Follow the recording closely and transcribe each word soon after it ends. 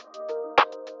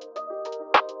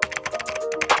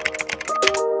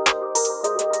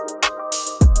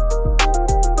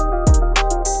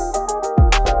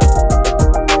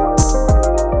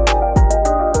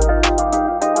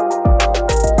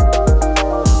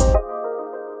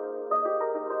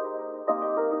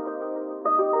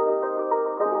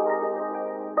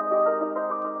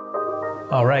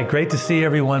right, great to see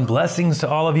everyone. Blessings to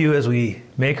all of you as we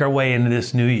make our way into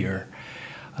this new year.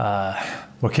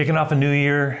 We're kicking off a new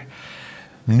year,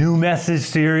 new message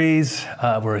series.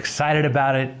 We're excited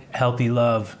about it. Healthy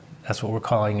Love, that's what we're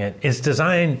calling it. It's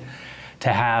designed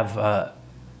to have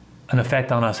an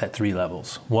effect on us at three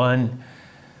levels. One,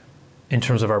 in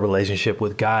terms of our relationship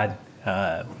with God.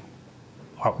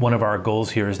 One of our goals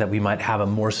here is that we might have a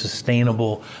more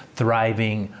sustainable,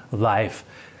 thriving life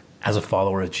as a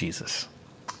follower of Jesus.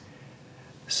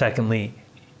 Secondly,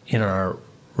 in our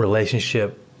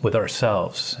relationship with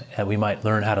ourselves, that we might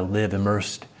learn how to live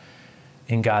immersed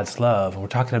in God's love. And we're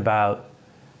talking about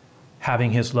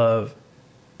having His love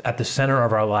at the center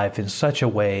of our life in such a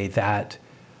way that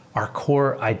our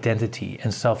core identity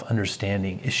and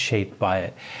self-understanding is shaped by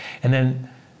it. And then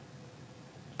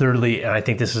thirdly, and I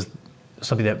think this is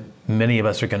something that many of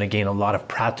us are going to gain a lot of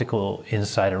practical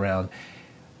insight around,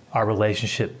 our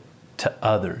relationship to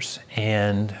others.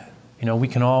 And, you know, we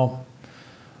can all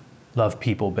love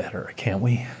people better, can't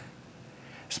we?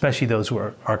 Especially those who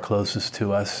are closest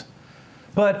to us,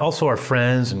 but also our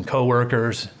friends and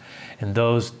coworkers and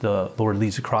those the Lord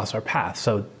leads across our path.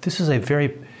 So this is a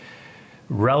very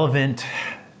relevant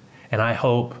and I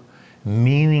hope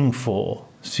meaningful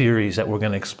series that we're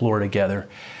going to explore together.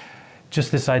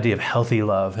 Just this idea of healthy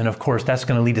love. And of course, that's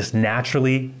going to lead us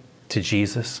naturally to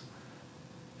Jesus.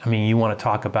 I mean, you want to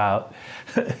talk about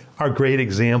our great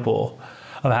example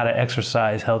of how to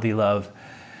exercise healthy love.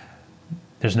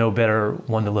 There's no better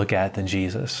one to look at than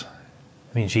Jesus.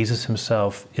 I mean, Jesus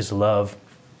himself is love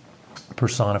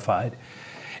personified.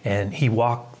 And he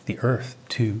walked the earth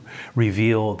to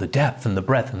reveal the depth and the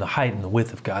breadth and the height and the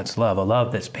width of God's love. A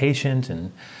love that's patient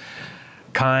and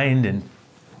kind, and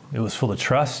it was full of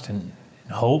trust and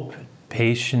hope,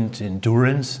 patient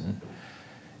endurance, and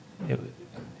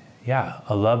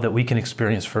a love that we can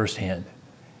experience firsthand.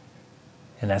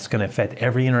 And that's going to affect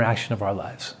every interaction of our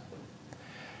lives.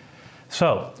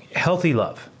 So, healthy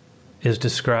love is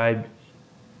described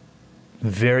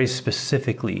very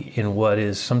specifically in what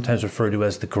is sometimes referred to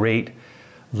as the great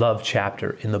love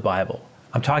chapter in the Bible.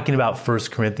 I'm talking about 1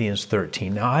 Corinthians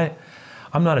 13. Now,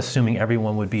 I'm not assuming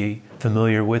everyone would be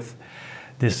familiar with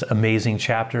this amazing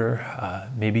chapter.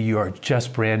 Maybe you are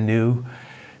just brand new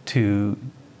to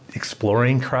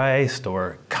exploring Christ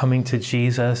or coming to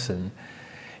Jesus, and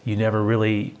you never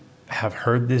really have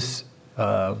heard this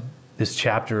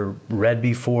chapter read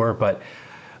before. But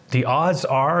the odds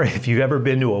are, if you've ever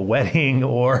been to a wedding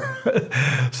or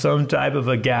some type of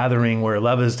a gathering where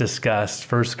love is discussed,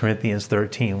 1 Corinthians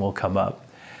 13 will come up.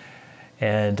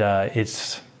 And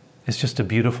it's just a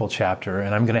beautiful chapter,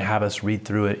 and I'm going to have us read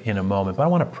through it in a moment. But I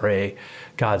want to pray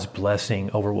God's blessing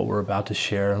over what we're about to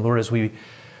share. And Lord, as we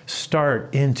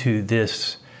start into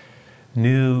this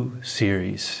new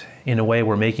series, in a way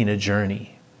we're making a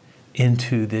journey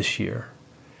into this year.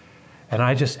 And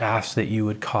I just ask that you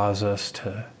would cause us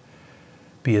to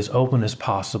be as open as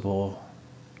possible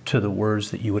to the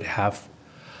words that you would have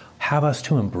us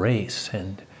to embrace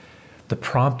and the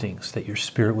promptings that your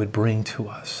Spirit would bring to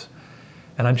us.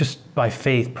 And I'm just, by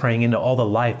faith, praying into all the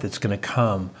life that's going to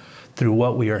come through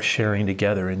what we are sharing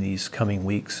together in these coming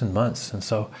weeks and months. And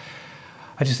so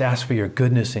I just ask for your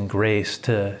goodness and grace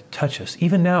to touch us.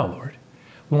 Even now, Lord,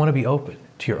 we want to be open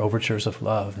to your overtures of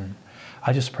love. And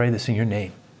I just pray this in your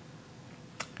name.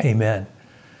 Amen.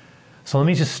 So let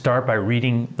me just start by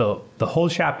reading the whole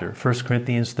chapter, 1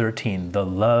 Corinthians 13, the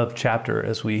love chapter,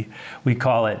 as we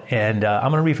call it. And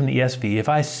I'm going to read from the ESV. If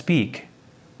I speak,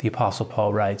 the Apostle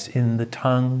Paul writes, in the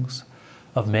tongues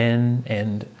of men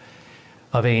and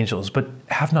of angels, but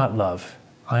have not love,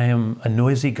 I am a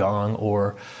noisy gong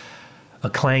or a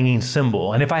clanging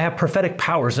cymbal. And if I have prophetic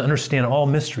powers to understand all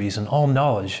mysteries and all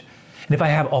knowledge, and if I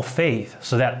have all faith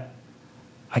so that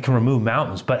I can remove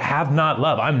mountains, but have not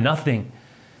love, I'm nothing.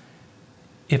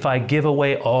 If I give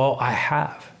away all I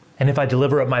have, and if I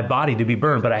deliver up my body to be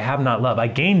burned, but I have not love, I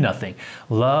gain nothing.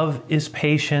 Love is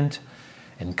patient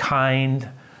and kind.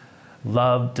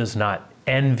 Love does not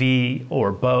envy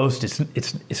or boast.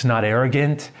 It's not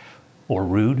arrogant or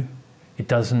rude. It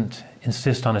doesn't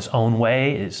insist on its own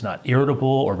way. It's not irritable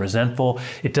or resentful.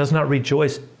 It does not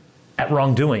rejoice at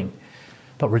wrongdoing,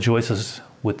 but rejoices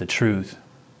with the truth.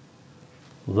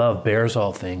 Love bears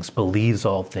all things, believes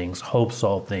all things, hopes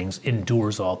all things,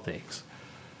 endures all things.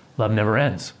 Love never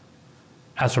ends.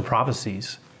 As for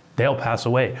prophecies, they'll pass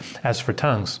away. As for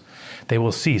tongues, they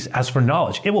will cease. As for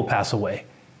knowledge, it will pass away.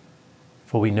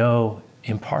 For we know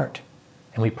in part,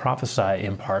 and we prophesy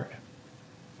in part.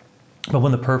 But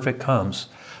when the perfect comes,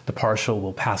 the partial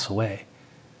will pass away.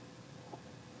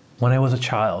 When I was a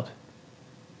child,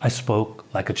 I spoke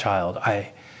like a child.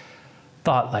 I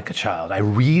thought like a child. I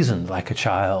reasoned like a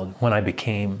child. When I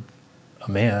became a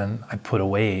man, I put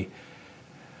away,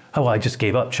 I just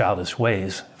gave up childish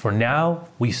ways. For now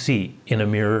we see in a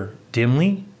mirror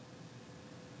dimly,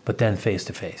 but then face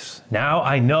to face. Now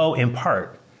I know in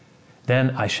part,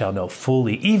 then I shall know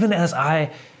fully, even as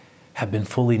I have been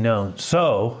fully known.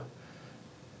 So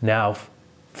now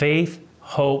faith,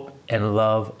 hope, and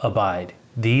love abide.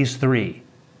 These three.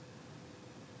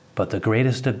 But the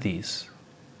greatest of these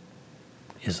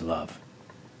is love.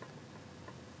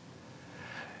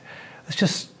 Let's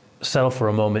just settle for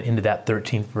a moment into that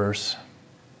 13th verse.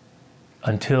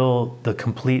 Until the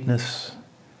completeness,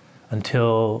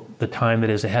 until the time that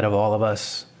is ahead of all of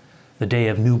us, the day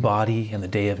of new body and the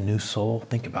day of new soul.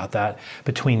 Think about that.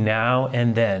 Between now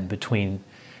and then, between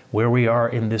where we are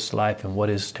in this life and what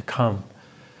is to come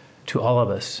to all of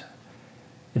us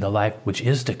in the life which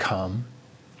is to come,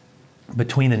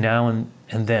 between the now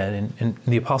and then, and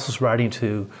the apostles writing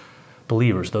to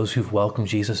believers, those who've welcomed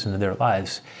Jesus into their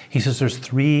lives, he says there's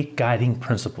three guiding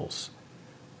principles.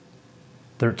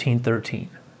 13:13.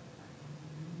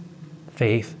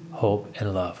 Faith, hope,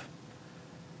 and love.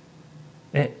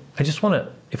 And I just want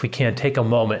to, if we can, take a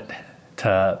moment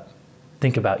to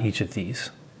think about each of these.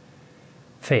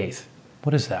 Faith,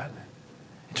 what is that?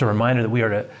 It's a reminder that we are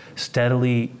to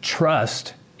steadily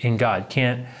trust in God.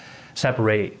 Can't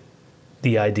separate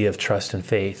the idea of trust and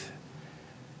faith.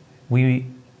 We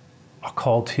are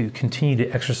called to continue to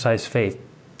exercise faith,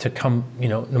 to come,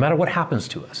 no matter what happens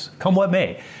to us, come what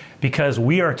may, because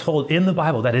we are told in the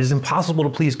Bible that it is impossible to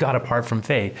please God apart from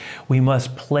faith. We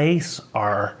must place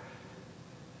our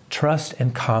trust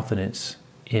and confidence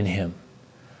in Him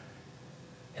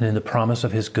and in the promise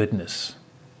of His goodness.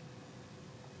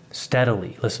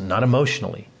 Steadily, listen, not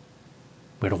emotionally.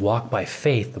 We're to walk by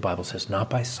faith, the Bible says, not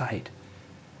by sight.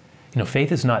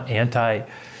 Faith is not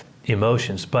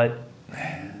anti-emotions, but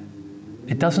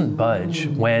it doesn't budge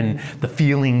when the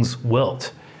feelings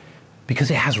wilt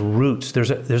because it has roots.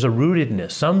 There's a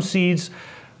rootedness. Some seeds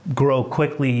grow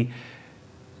quickly,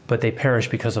 but they perish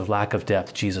because of lack of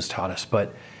depth, Jesus taught us.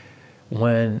 But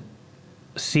when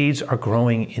seeds are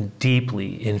growing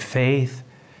deeply in faith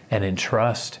and in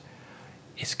trust,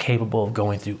 it's capable of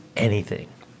going through anything.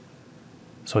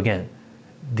 So again,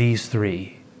 these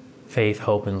three, faith,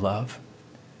 hope, and love.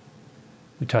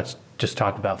 We just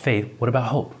talked about faith. What about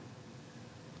hope?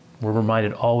 We're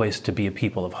reminded always to be a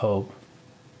people of hope.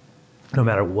 No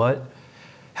matter what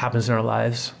happens in our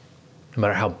lives, no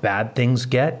matter how bad things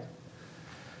get,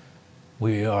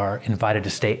 we are invited to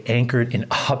stay anchored in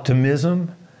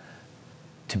optimism,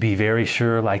 to be very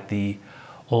sure, like the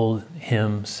old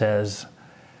hymn says,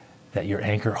 that your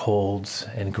anchor holds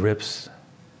and grips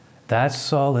that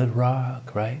solid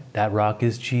rock, right? That rock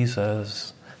is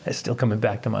Jesus. That's still coming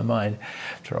back to my mind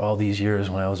after all these years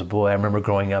when I was a boy. I remember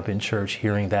growing up in church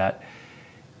hearing that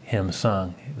hymn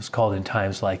sung. It was called In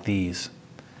Times Like These.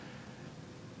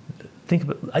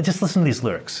 I just listen to these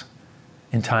lyrics.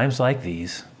 In times like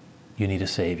these, you need a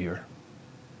Savior.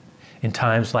 In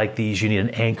times like these, you need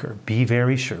an anchor. Be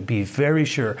very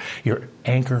sure your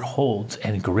anchor holds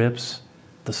and grips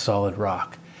the solid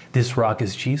rock. This rock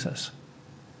is Jesus.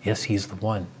 Yes, He's the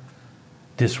one.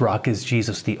 This rock is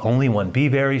Jesus, the only one. Be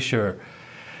very sure.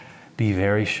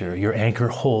 Your anchor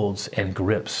holds and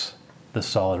grips the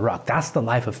solid rock. That's the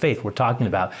life of faith we're talking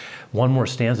about. One more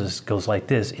stanza goes like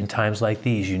this. In times like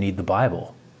these, you need the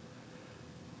Bible.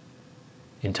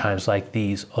 In times like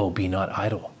these, oh, be not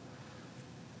idle.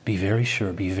 Be very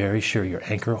sure. Your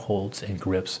anchor holds and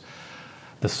grips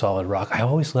the solid rock. I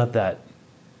always love that.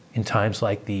 In times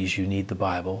like these, you need the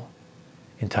Bible.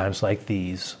 In times like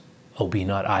these, oh, be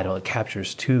not idle. It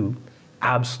captures two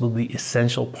absolutely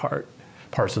essential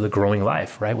parts of the growing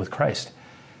life, right, with Christ.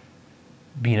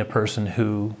 Being a person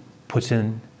who puts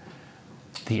in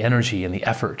the energy and the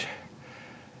effort.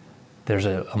 There's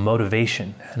a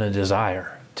motivation and a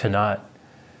desire to not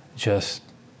just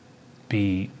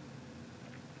be,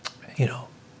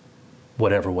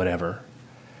 whatever,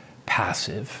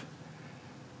 passive.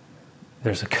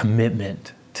 There's a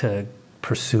commitment to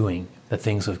pursuing the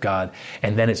things of God,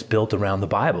 and then it's built around the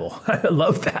Bible. I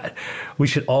love that. We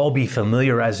should all be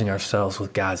familiarizing ourselves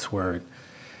with God's Word,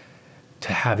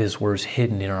 to have His words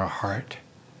hidden in our heart.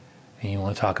 And you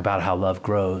want to talk about how love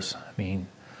grows.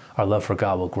 Our love for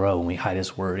God will grow when we hide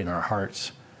His Word in our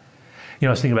hearts. I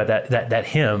was thinking about that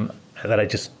hymn that I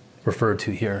just referred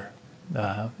to here,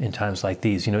 In Times Like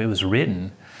These. It was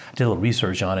written, I did a little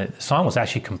research on it. The song was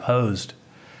actually composed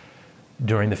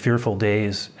during the fearful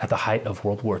days at the height of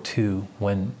World War II,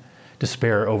 when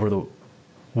despair over the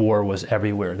war was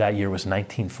everywhere. That year was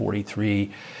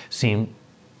 1943, seemed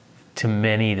to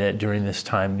many that during this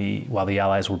time, while the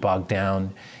Allies were bogged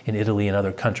down in Italy and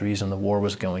other countries and the war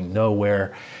was going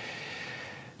nowhere,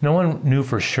 no one knew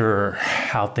for sure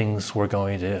how things were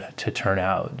going to turn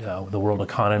out. The world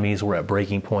economies were at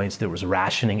breaking points. There was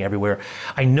rationing everywhere.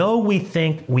 I know we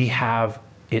think we have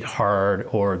it hard,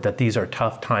 or that these are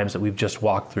tough times that we've just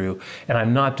walked through, and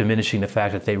I'm not diminishing the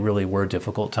fact that they really were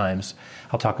difficult times.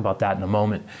 I'll talk about that in a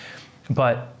moment.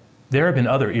 But there have been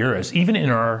other eras, even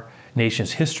in our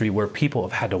nation's history, where people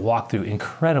have had to walk through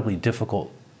incredibly difficult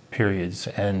periods.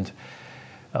 And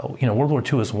World War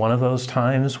II is one of those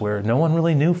times where no one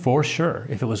really knew for sure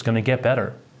if it was going to get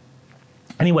better.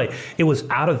 Anyway, it was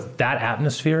out of that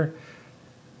atmosphere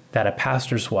that a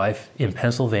pastor's wife in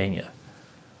Pennsylvania,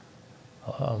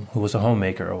 who was a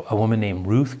homemaker, a woman named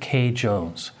Ruth K.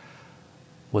 Jones,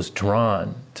 was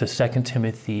drawn to 2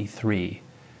 Timothy 3,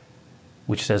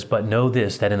 which says, "But know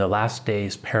this, that in the last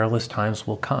days perilous times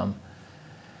will come."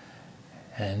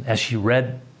 And as she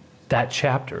read that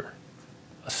chapter,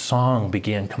 a song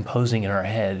began composing in her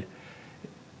head.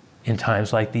 In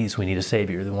times like these, we need a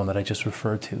Savior, the one that I just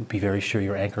referred to. Be very sure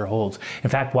your anchor holds. In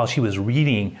fact, while she was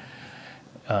reading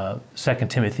 2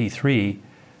 Timothy 3,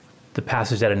 the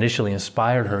passage that initially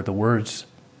inspired her, the words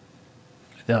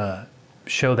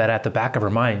show that at the back of her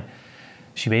mind,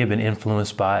 she may have been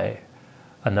influenced by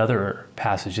another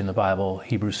passage in the Bible,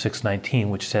 Hebrews 6:19,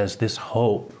 which says, "This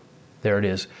hope," there it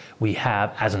is, "we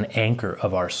have as an anchor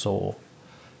of our soul,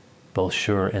 both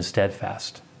sure and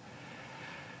steadfast."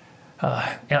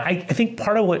 And I think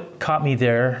part of what caught me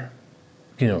there,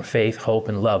 faith, hope,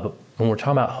 and love, but when we're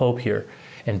talking about hope here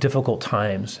and difficult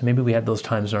times, maybe we have those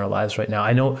times in our lives right now.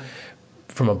 I know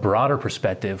from a broader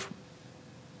perspective,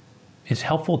 it's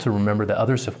helpful to remember that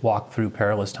others have walked through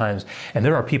perilous times, and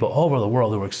there are people all over the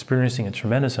world who are experiencing a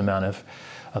tremendous amount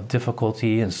of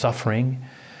difficulty and suffering.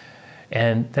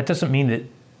 And that doesn't mean that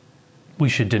we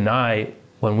should deny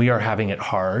when we are having it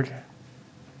hard,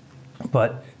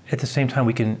 but at the same time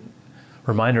we can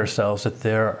remind ourselves that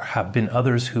there have been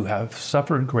others who have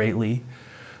suffered greatly,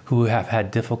 who have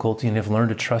had difficulty and have learned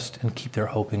to trust and keep their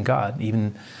hope in God.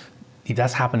 Even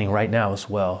that's happening right now as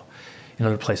well in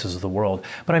other places of the world.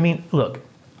 But I mean, look,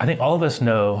 I think all of us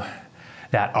know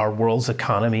that our world's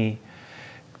economy,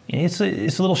 it's a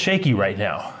little shaky right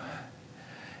now.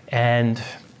 And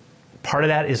part of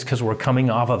that is because we're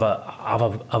coming off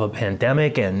of a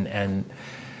pandemic, and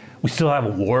we still have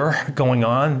a war going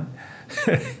on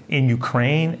in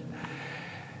Ukraine.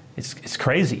 It's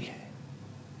crazy.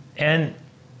 And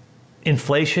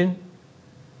inflation,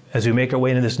 as we make our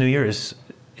way into this new year, is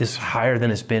higher than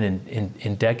it's been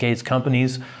in decades.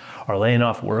 Companies are laying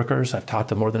off workers. I've talked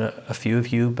to more than a few of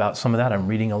you about some of that. I'm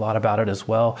reading a lot about it as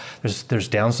well. There's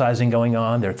downsizing going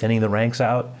on. They're thinning the ranks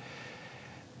out.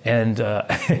 And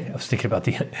I was thinking about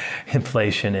the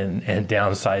inflation and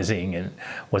downsizing and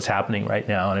what's happening right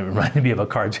now. And it reminded me of a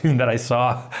cartoon that I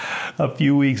saw a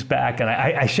few weeks back. And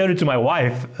I showed it to my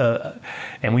wife,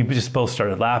 and we just both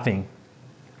started laughing.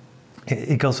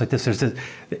 It goes like this.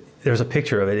 There's a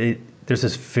picture of it. There's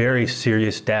this very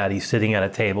serious dad. He's sitting at a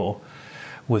table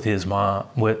with his mom,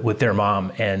 with their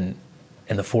mom, and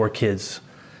the four kids.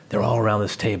 They're all around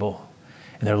this table,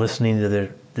 and they're listening to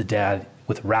the dad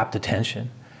with rapt attention.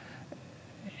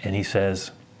 And he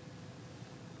says,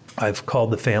 "I've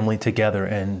called the family together,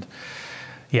 and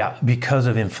yeah, because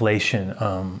of inflation,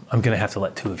 I'm going to have to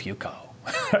let two of you go."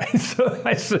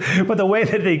 But the way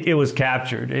that it was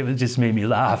captured, it just made me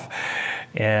laugh.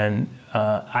 And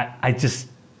I just,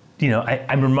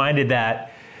 I'm reminded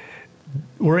that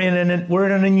we're in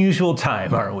an unusual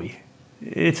time, aren't we?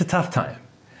 It's a tough time.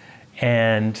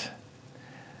 And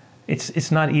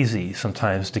it's not easy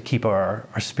sometimes to keep our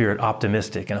spirit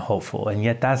optimistic and hopeful. And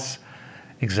yet that's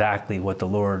exactly what the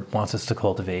Lord wants us to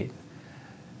cultivate.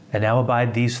 And now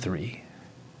abide these three: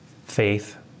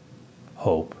 faith,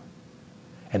 hope,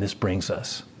 and this brings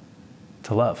us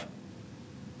to love.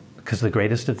 Because the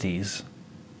greatest of these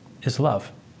is love.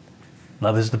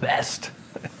 Love is the best,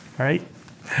 right?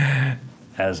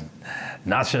 As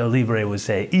Nacho Libre would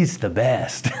say, it's the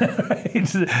best.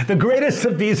 The greatest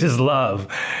of these is love.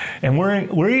 And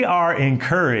we are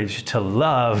encouraged to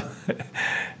love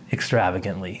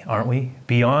extravagantly, aren't we?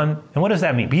 Beyond, and what does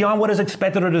that mean? Beyond what is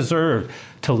expected or deserved,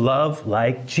 to love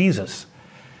like Jesus.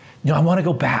 I want to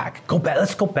go back.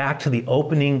 Let's go back to the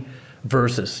opening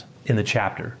verses in the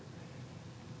chapter.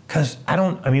 Because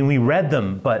we read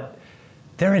them, but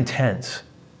they're intense.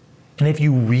 And if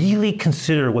you really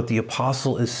consider what the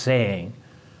apostle is saying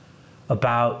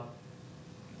about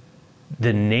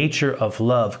the nature of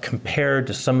love compared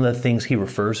to some of the things he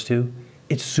refers to,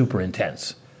 it's super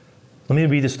intense. Let me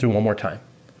read this through one more time.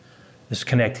 Let's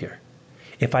connect here.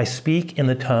 If I speak in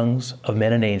the tongues of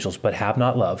men and angels but have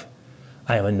not love,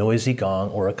 I am a noisy gong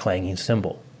or a clanging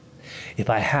cymbal. If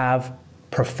I have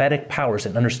prophetic powers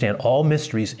and understand all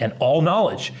mysteries and all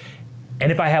knowledge,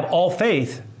 and if I have all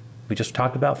faith, we just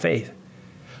talked about faith,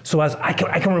 so as I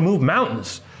can remove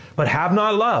mountains, but have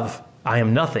not love, I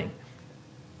am nothing.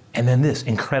 And then this,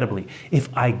 incredibly,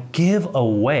 if I give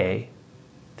away,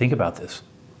 think about this,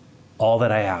 all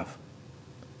that I have,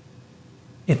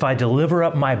 if I deliver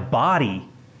up my body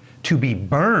to be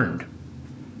burned,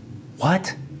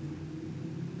 what?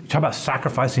 You talk about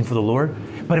sacrificing for the Lord?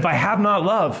 But if I have not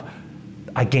love,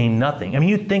 I gain nothing. I mean,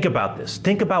 you think about this.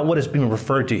 Think about what is being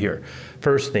referred to here.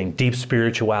 First thing, deep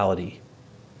spirituality.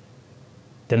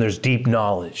 Then there's deep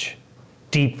knowledge,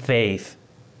 deep faith,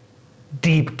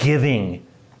 deep giving,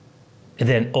 and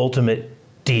then ultimate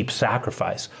deep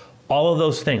sacrifice. All of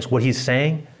those things, what he's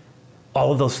saying,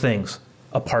 all of those things,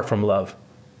 apart from love,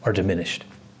 are diminished.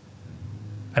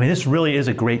 I mean, this really is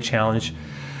a great challenge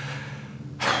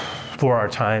for our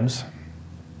times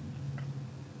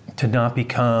to not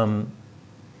become,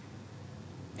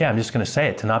 I'm just going to say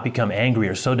it, to not become angry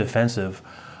or so defensive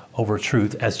over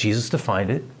truth as Jesus defined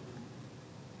it.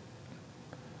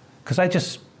 Because I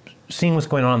just, seeing what's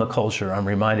going on in the culture, I'm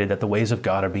reminded that the ways of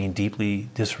God are being deeply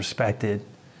disrespected,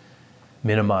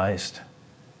 minimized,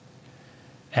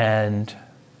 and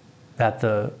that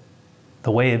the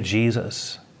way of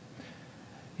Jesus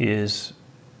is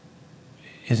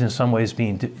in some ways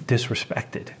being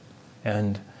disrespected.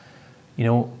 And, you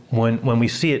know, when we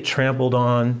see it trampled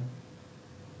on,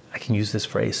 I can use this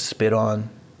phrase, spit on,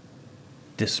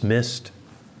 dismissed,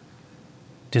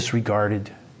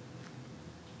 disregarded,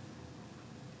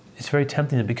 it's very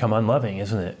tempting to become unloving,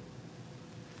 isn't it?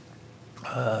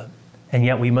 And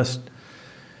yet we must,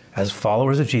 as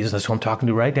followers of Jesus, that's who I'm talking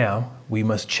to right now, we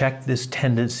must check this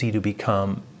tendency to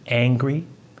become angry,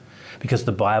 because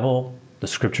the Bible, the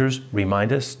scriptures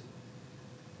remind us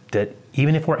that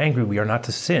even if we're angry, we are not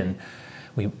to sin.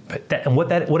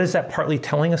 What is that partly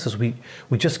telling us is we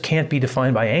just can't be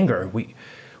defined by anger.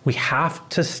 We have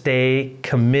to stay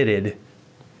committed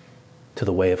to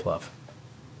the way of love.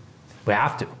 We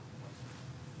have to.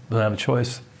 We don't have a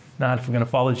choice, not if we're going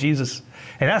to follow Jesus.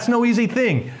 And that's no easy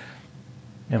thing.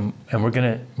 And we're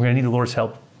going to need the Lord's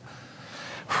help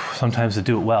sometimes to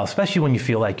do it well, especially when you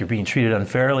feel like you're being treated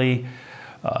unfairly,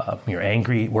 you're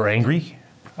angry, we're angry.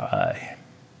 It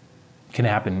can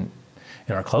happen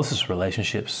in our closest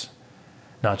relationships,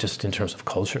 not just in terms of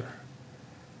culture.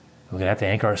 We're going to have to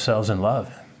anchor ourselves in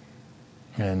love.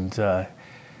 And,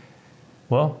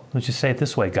 let's just say it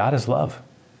this way. God is love.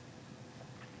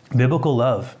 Biblical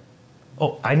love.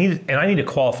 I need to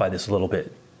qualify this a little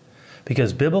bit,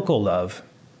 because biblical love,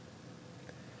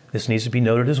 this needs to be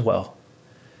noted as well,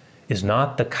 is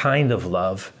not the kind of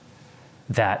love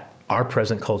that our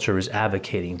present culture is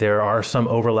advocating. There are some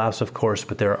overlaps, of course,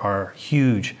 but there are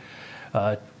huge,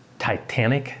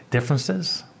 titanic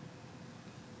differences.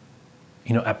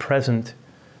 You know, at present,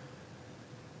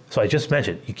 so I just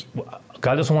mentioned,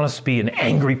 God doesn't want us to be an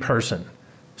angry person.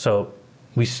 So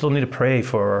we still need to pray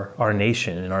for our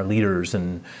nation and our leaders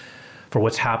and for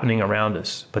what's happening around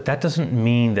us. But that doesn't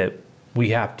mean that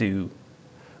we have to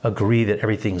agree that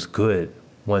everything's good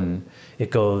when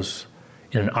it goes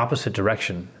in an opposite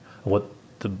direction of what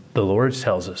the Lord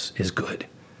tells us is good.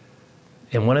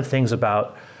 And one of the things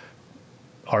about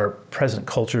our present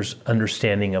culture's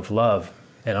understanding of love,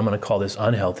 and I'm going to call this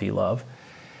unhealthy love,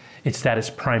 it's that it's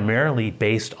primarily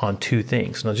based on two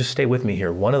things. Now just stay with me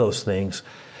here. One of those things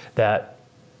that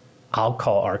I'll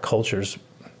call our culture's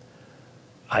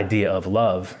idea of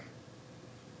love,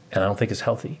 and I don't think it's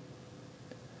healthy.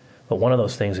 But one of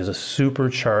those things is a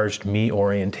supercharged me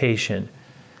orientation.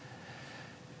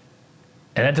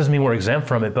 And that doesn't mean we're exempt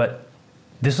from it, but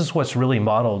this is what's really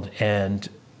modeled and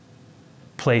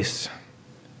placed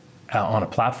on a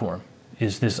platform,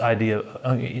 is this idea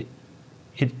of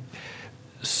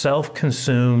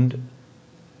self-consumed,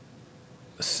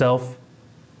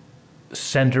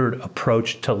 self-centered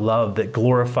approach to love that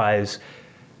glorifies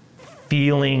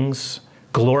feelings,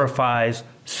 glorifies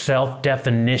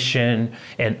self-definition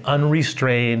and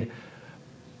unrestrained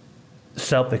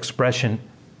self-expression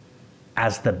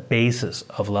as the basis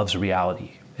of love's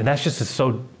reality. And that's just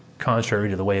so contrary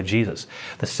to the way of Jesus.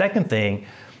 The second thing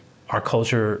our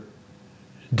culture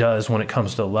does when it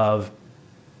comes to love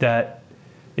that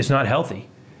is not healthy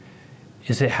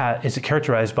is it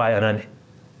characterized by an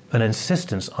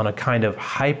insistence on a kind of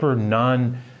hyper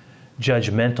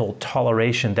non-judgmental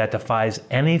toleration that defies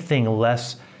anything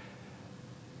less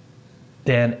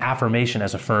than affirmation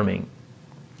as affirming.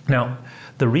 Now,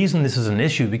 the reason this is an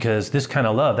issue, because this kind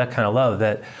of love, that kind of love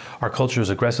that our culture is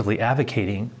aggressively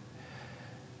advocating,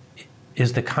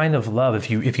 is the kind of love,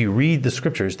 if you read the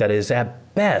scriptures, that is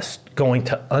at best going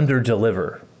to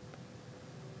underdeliver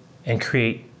and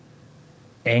create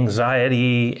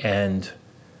anxiety and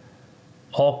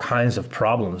all kinds of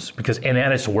problems. And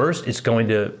at its worst, it's going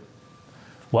to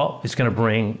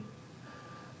bring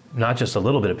not just a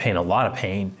little bit of pain, a lot of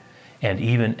pain, and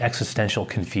even existential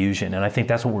confusion. And I think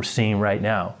that's what we're seeing right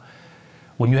now.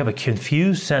 When you have a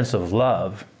confused sense of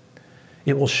love,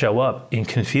 it will show up in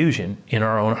confusion in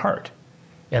our own heart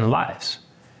and lives.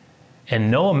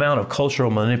 And no amount of cultural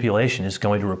manipulation is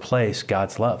going to replace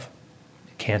God's love.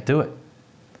 You can't do it.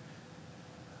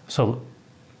 So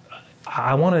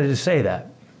I wanted to say that,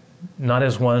 not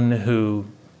as one who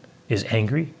is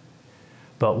angry,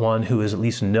 but one who is at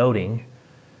least noting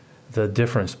the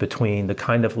difference between the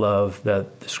kind of love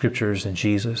that the scriptures and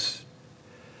Jesus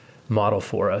model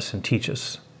for us and teach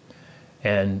us,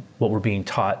 and what we're being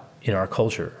taught in our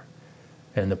culture.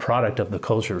 And the product of the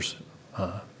culture's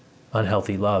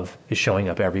unhealthy love is showing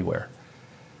up everywhere.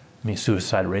 I mean,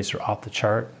 suicide rates are off the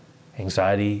chart,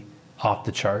 anxiety off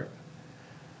the chart.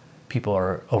 People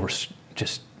are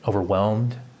just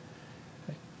overwhelmed,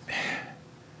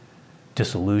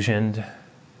 disillusioned,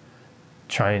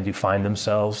 trying to find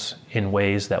themselves in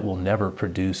ways that will never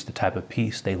produce the type of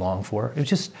peace they long for. It's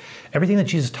just everything that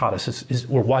Jesus taught us is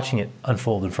we're watching it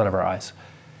unfold in front of our eyes.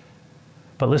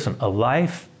 But listen, a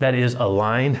life that is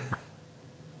aligned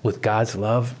with God's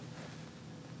love,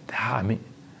 a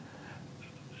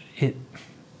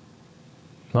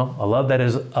love that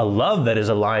is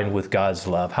aligned with God's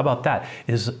love, how about that,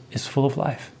 is full of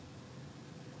life.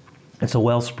 It's a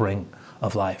wellspring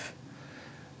of life.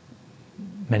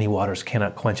 Many waters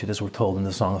cannot quench it, as we're told in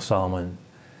the Song of Solomon.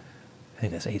 I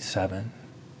think that's 8:7.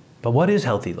 But what is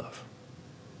healthy love?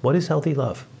 What is healthy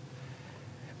love?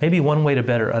 Maybe one way to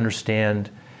better understand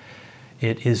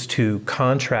it is to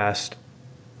contrast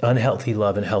unhealthy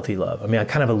love and healthy love. I mean, I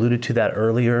kind of alluded to that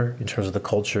earlier in terms of the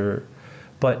culture,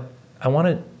 but I want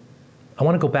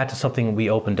to go back to something we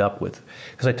opened up with,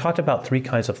 because I talked about three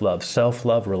kinds of love: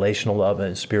 self-love, relational love,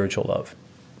 and spiritual love.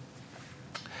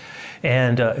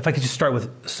 And if I could just start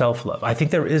with self-love, I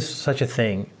think there is such a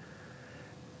thing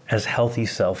as healthy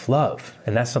self-love,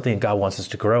 and that's something that God wants us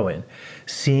to grow in.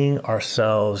 Seeing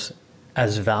ourselves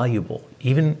as valuable,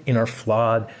 even in our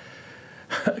flawed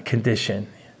condition.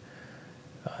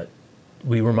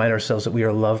 We remind ourselves that we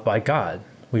are loved by God.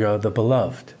 We are the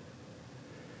beloved.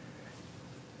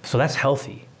 So that's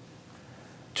healthy,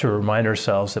 to remind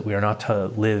ourselves that we are not to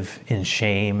live in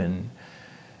shame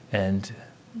and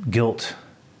guilt.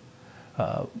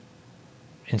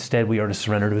 Instead, we are to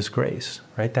surrender to His grace,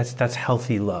 right? That's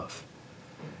healthy love.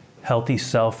 Healthy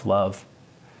self-love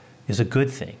is a good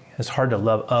thing. It's hard to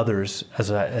love others,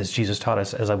 as Jesus taught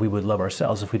us, as we would love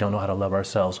ourselves if we don't know how to love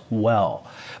ourselves well.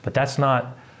 But that's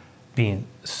not being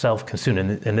self-consumed,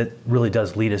 and it really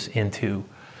does lead us into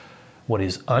what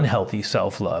is unhealthy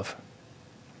self-love.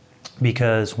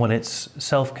 Because when it's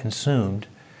self-consumed,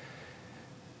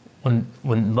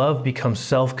 when love becomes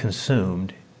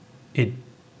self-consumed, it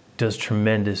does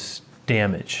tremendous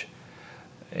damage,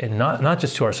 and not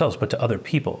just to ourselves, but to other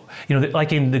people. You know,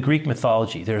 like in the Greek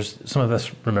mythology, there's, some of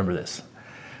us remember this.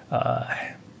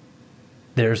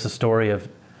 There's the story of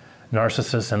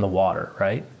Narcissus and the water,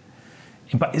 right?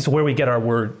 It's where we get our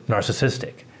word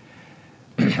narcissistic.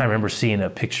 I remember seeing a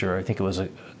picture, I think it was a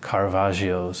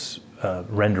Caravaggio's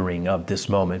rendering of this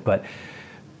moment, but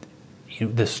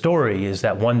the story is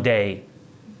that one day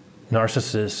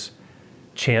Narcissus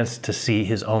chanced to see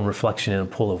his own reflection in a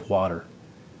pool of water,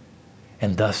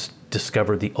 and thus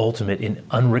discovered the ultimate in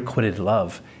unrequited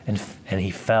love, and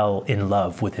he fell in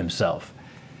love with himself.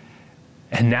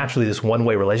 And naturally, this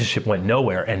one-way relationship went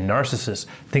nowhere. And Narcissus,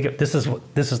 this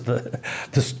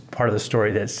part of the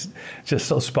story that's just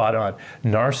so spot on.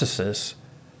 Narcissus,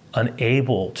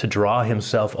 unable to draw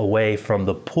himself away from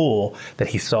the pool that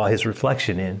he saw his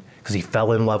reflection in, because he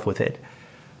fell in love with it,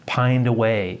 pined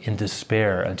away in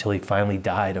despair until he finally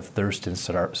died of thirst and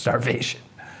starvation.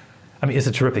 I mean, it's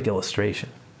a terrific illustration.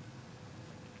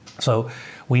 So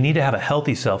we need to have a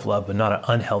healthy self-love, but not an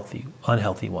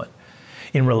unhealthy one.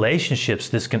 In relationships,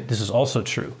 this is also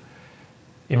true.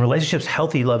 In relationships,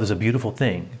 healthy love is a beautiful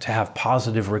thing, to have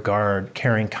positive regard,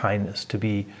 caring kindness, to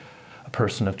be a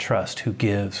person of trust who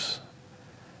gives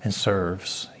and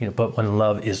serves. But when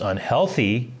love is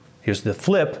unhealthy, here's the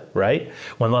flip, right?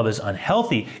 When love is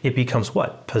unhealthy, it becomes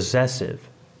what? Possessive,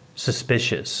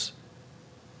 suspicious,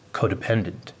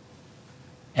 codependent.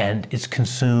 And it's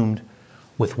consumed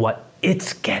with what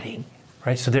it's getting,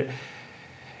 right? So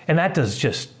And that does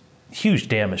just huge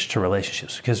damage to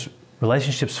relationships, because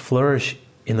relationships flourish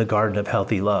in the garden of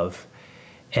healthy love,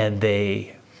 and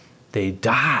they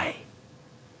die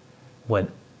when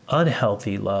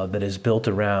unhealthy love that is built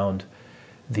around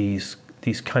these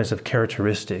kinds of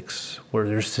characteristics, where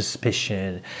there's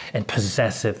suspicion and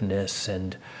possessiveness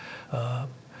and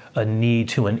a need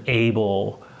to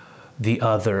enable the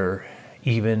other,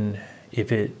 even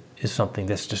if it is something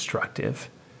that's destructive.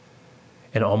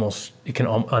 And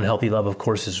unhealthy love, of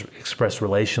course, is expressed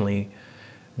relationally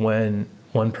when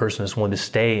one person is willing to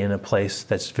stay in a place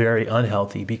that's very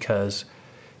unhealthy because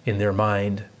in their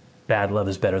mind, bad love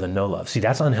is better than no love. See,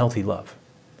 that's unhealthy love.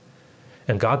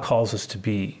 And God calls us to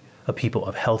be a people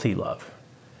of healthy love.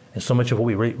 And so much of what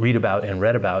we read about and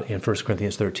read about in 1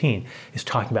 Corinthians 13 is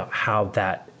talking about how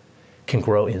that can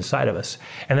grow inside of us.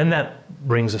 And then that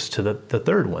brings us to the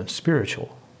third one,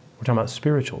 spiritual. We're talking about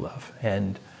spiritual love.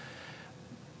 And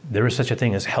there is such a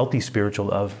thing as healthy spiritual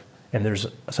love, and there's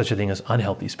such a thing as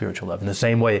unhealthy spiritual love. In the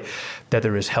same way that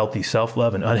there is healthy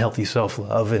self-love and unhealthy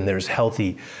self-love, and there's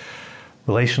healthy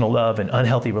relational love and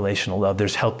unhealthy relational love,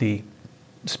 there's healthy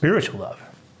spiritual love.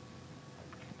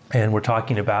 And we're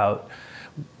talking about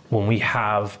when we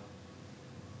have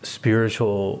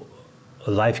spiritual,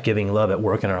 life-giving love at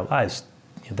work in our lives,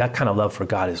 that kind of love for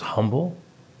God is humble.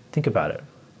 Think about it.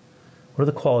 What are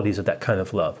the qualities of that kind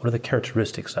of love? What are the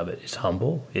characteristics of it? It's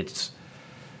humble, it's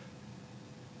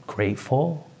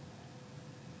grateful,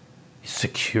 it's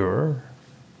secure,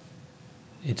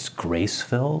 it's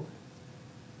grace-filled,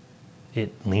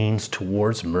 it leans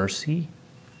towards mercy.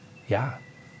 Yeah.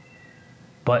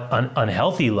 But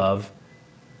unhealthy love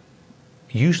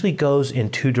usually goes in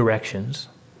two directions,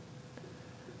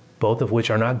 both of which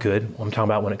are not good. I'm talking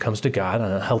about when it comes to God,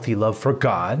 an unhealthy love for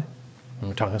God. And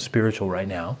we're talking spiritual right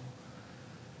now.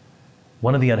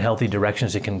 One of the unhealthy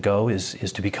directions it can go is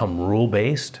to become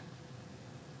rule-based,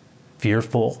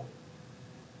 fearful,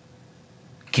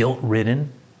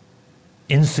 guilt-ridden,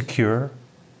 insecure,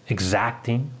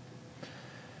 exacting,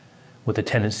 with a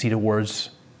tendency towards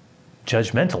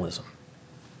judgmentalism.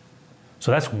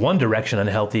 So that's one direction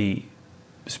unhealthy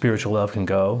spiritual love can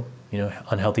go.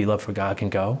 Unhealthy love for God can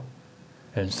go.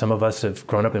 And some of us have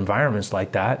grown up in environments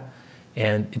like that,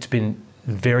 and it's been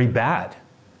very bad.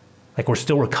 Like, we're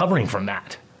still recovering from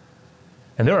that.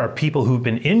 And there are people who've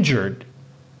been injured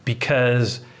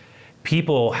because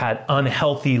people had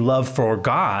unhealthy love for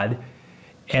God,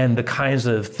 and the kinds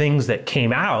of things that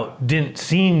came out didn't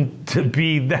seem to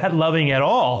be that loving at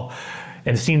all,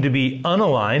 and seemed to be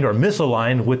unaligned or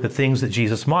misaligned with the things that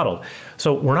Jesus modeled.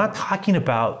 So we're not talking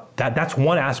about that. That's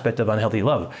one aspect of unhealthy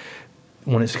love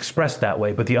when it's expressed that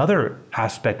way. But the other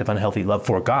aspect of unhealthy love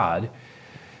for God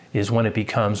is when it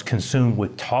becomes consumed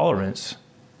with tolerance.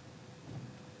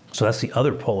 So that's the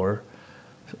other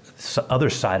other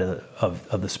side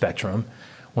of the spectrum,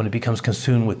 when it becomes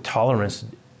consumed with tolerance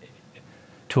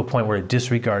to a point where it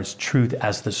disregards truth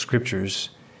as the scriptures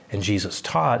and Jesus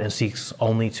taught and seeks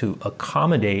only to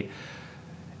accommodate.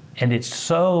 And it's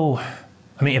so,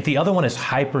 if the other one is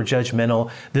hyper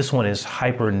judgmental, this one is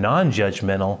hyper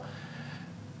non-judgmental,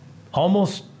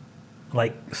 almost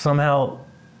like somehow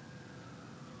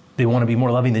they want to be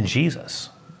more loving than Jesus.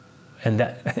 And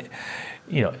that,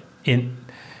 in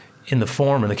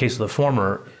the case of the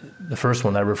former, the first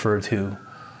one that I referred to,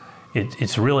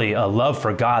 it's really a love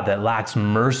for God that lacks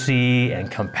mercy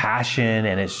and compassion,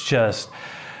 and it's just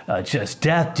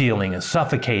death dealing and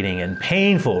suffocating and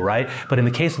painful, right? But in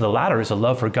the case of the latter, it's a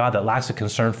love for God that lacks a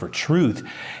concern for truth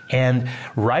and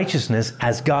righteousness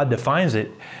as God defines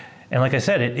it. And like I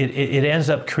said, it ends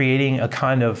up creating a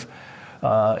kind of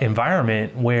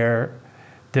environment where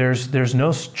there's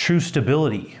no true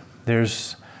stability.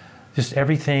 There's just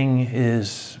everything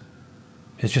is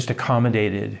just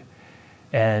accommodated.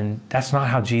 And that's not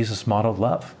how Jesus modeled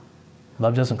love.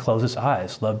 Love doesn't close its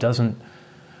eyes. Love doesn't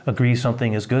agree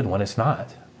something is good when it's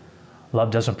not.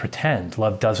 Love doesn't pretend.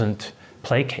 Love doesn't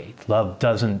placate. Love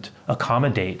doesn't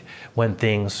accommodate when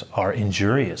things are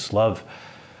injurious. Love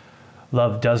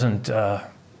doesn't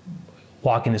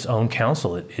walk in its own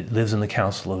counsel. It lives in the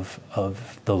counsel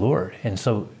of the Lord. And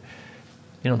so,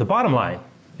 the bottom line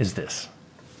is this.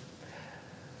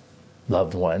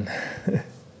 Loved one,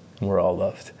 we're all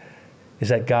loved, is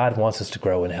that God wants us to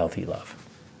grow in healthy love.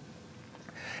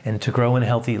 And to grow in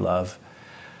healthy love,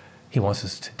 he wants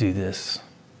us to do this,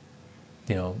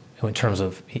 in terms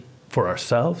of for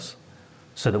ourselves,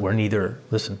 so that we're neither,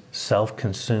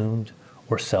 self-consumed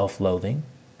or self-loathing.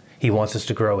 He wants us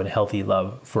to grow in healthy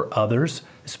love for others,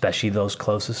 especially those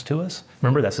closest to us.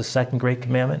 Remember, that's the second great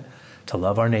commandment, to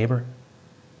love our neighbor,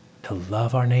 to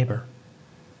love our neighbor,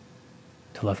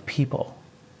 to love people.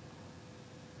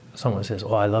 someone says,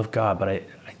 oh, I love God, but I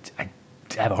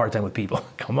have a hard time with people.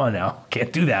 Come on now,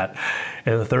 can't do that.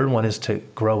 And the third one is to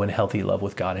grow in healthy love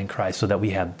with God in Christ so that we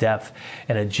have depth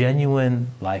and a genuine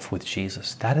life with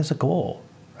Jesus. That is a goal,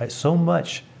 right? So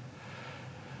much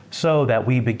so that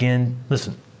we begin,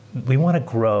 listen, we want to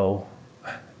grow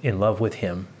in love with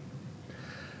Him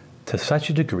to such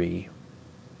a degree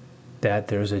that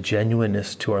there's a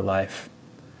genuineness to our life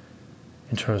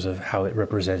in terms of how it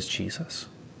represents Jesus.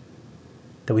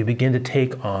 That we begin to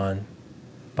take on,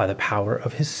 by the power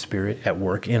of His Spirit at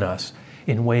work in us,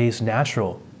 in ways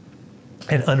natural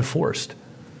and unforced,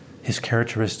 His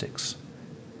characteristics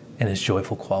and His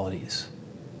joyful qualities.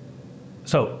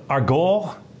 So our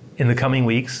goal in the coming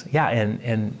weeks,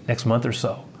 and next month or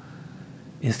so,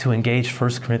 is to engage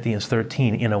 1 Corinthians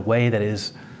 13 in a way that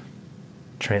is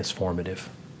transformative.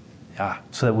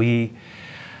 So that we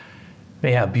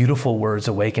may have beautiful words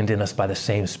awakened in us by the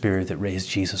same Spirit that raised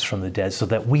Jesus from the dead, so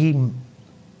that we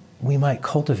might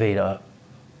cultivate a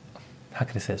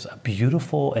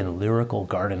beautiful and lyrical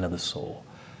garden of the soul.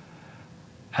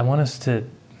 I want us to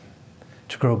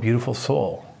grow a beautiful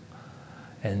soul.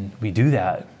 And we do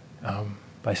that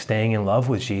by staying in love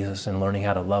with Jesus and learning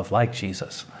how to love like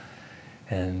Jesus.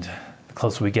 And the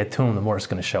closer we get to Him, the more it's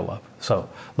going to show up. So,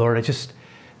 Lord, I just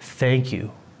thank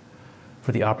You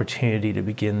for the opportunity to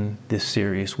begin this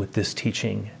series with this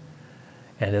teaching.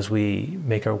 And as we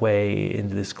make our way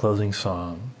into this closing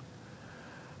song,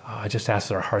 I just ask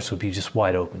that our hearts would be just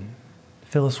wide open.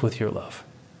 Fill us with Your love,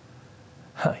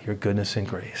 Your goodness and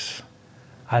grace.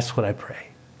 That's what I pray.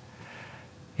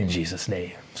 In Jesus'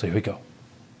 name. So here we go.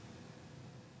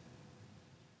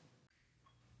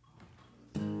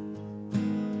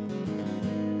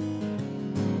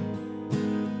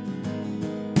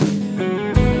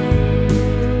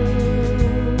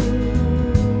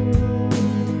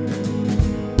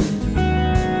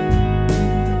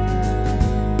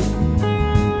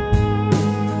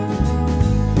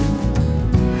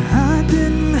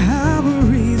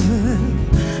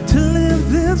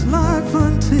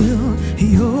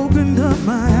 He opened up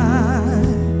my eyes.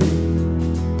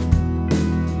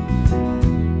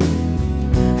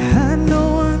 Had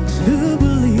no one to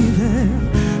believe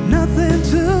in, nothing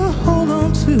to hold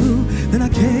on to. Then I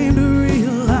came to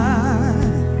realize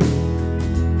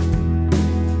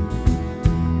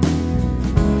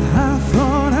I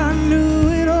thought I knew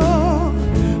it all,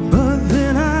 but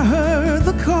then I heard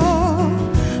the call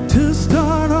to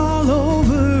start all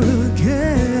over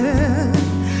again.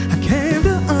 I came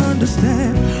to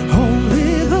understand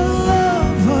only the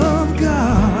love of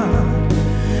God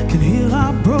can heal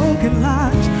our broken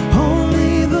lives.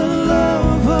 Only the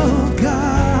love of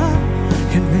God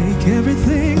can make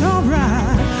everything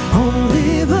alright.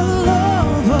 Only the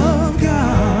love of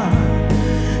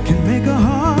God can make a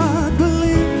heart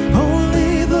believe.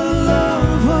 Only the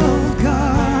love of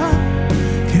God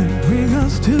can bring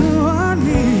us to our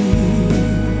knees.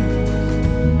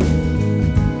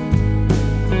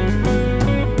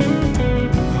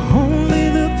 Only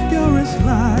the purest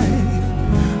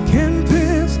light can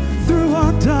pierce through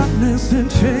our darkness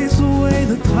and chase away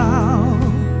the clouds.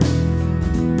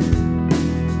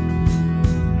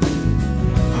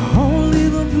 Only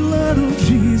the blood of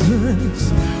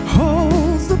Jesus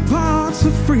holds the power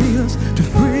to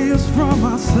free us from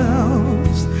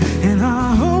ourselves and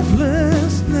our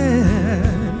hopelessness.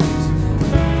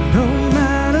 No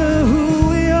matter who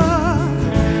we are,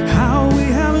 how we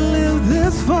have lived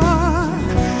this far,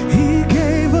 He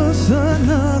gave us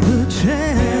another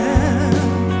chance.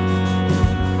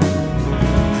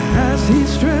 As He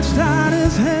stretched out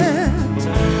His hand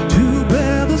to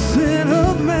bear the sin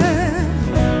of man,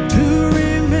 to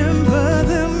remember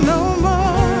them no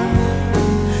more.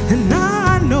 And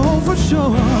I know for sure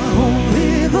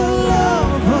only the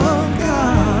love of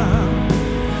God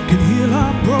can heal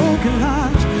our broken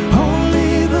lives.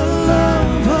 Only the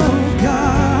love of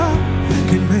God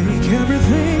can make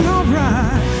everything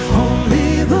alright.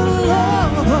 Only the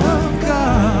love of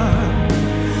God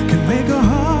can make a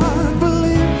heart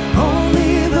believe.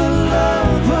 Only the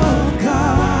love of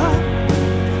God.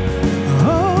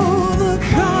 Oh,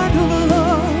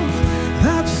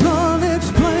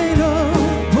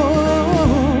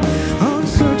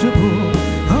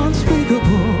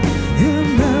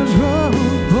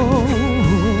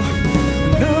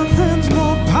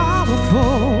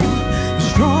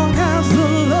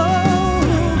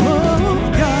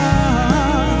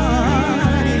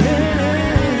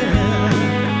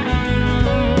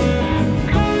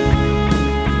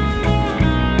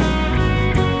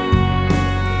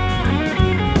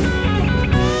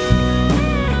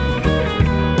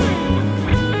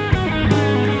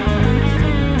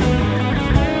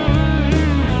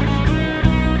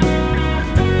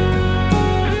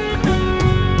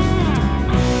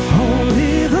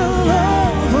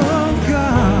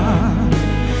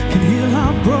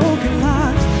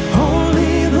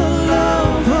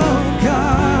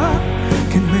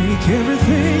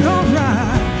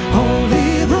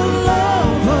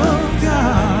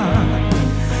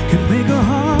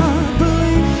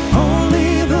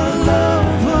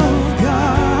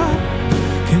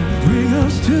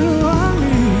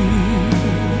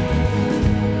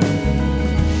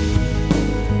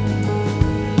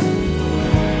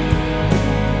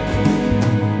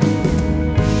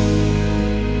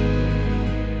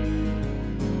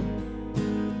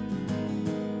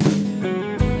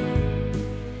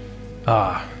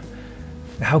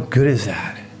 how good is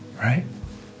that, right?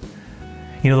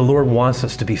 You know, the Lord wants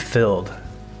us to be filled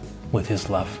with his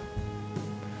love.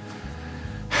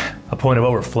 A point of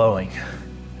overflowing.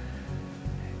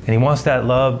 And he wants that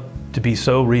love to be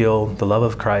so real, the love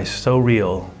of Christ, so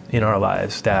real in our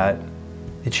lives that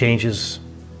it changes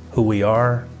who we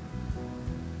are,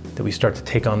 that we start to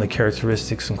take on the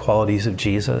characteristics and qualities of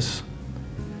Jesus.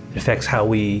 It affects how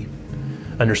we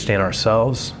understand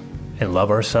ourselves and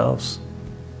love ourselves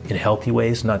in healthy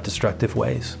ways, not destructive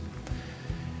ways.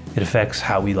 It affects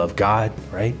how we love God,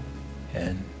 right?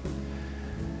 And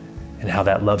how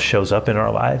that love shows up in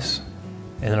our lives.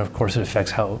 And then of course it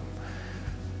affects how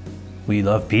we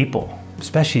love people,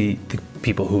 especially the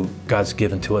people who God's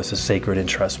given to us as sacred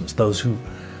entrustments, those who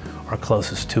are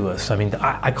closest to us. I mean,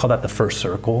 I call that the first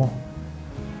circle.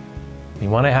 We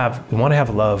want to have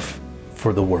love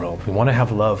for the world. We want to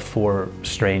have love for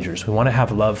strangers. We want to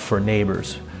have love for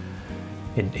neighbors.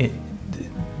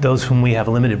 Those whom we have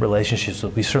limited relationships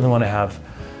with, we certainly want to have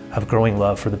growing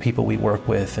love for the people we work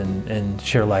with and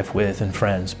share life with and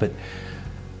friends. But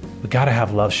we got to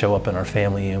have love show up in our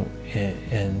family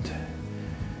and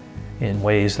in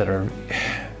ways that are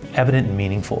evident and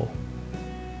meaningful.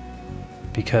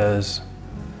 Because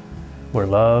where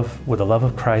the love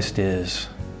of Christ is,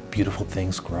 beautiful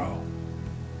things grow.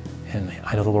 And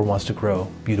I know the Lord wants to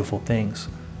grow beautiful things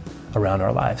around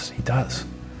our lives. He does.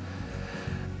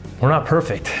 We're not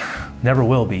perfect, never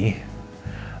will be.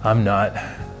 I'm not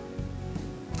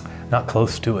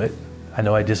close to it. I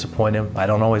know I disappoint him. I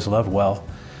don't always love well,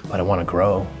 but I want to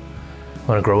grow. I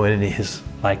want to grow into his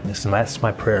likeness, and that's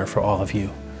my prayer for all of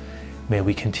you. May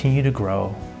we continue to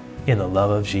grow in the love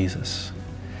of Jesus.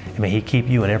 And may he keep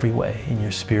you in every way, in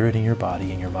your spirit, in your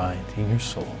body, in your mind, in your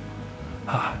soul.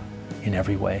 In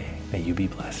every way, may you be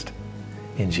blessed.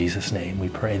 In Jesus' name we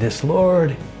pray this,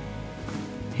 Lord.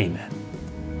 Amen.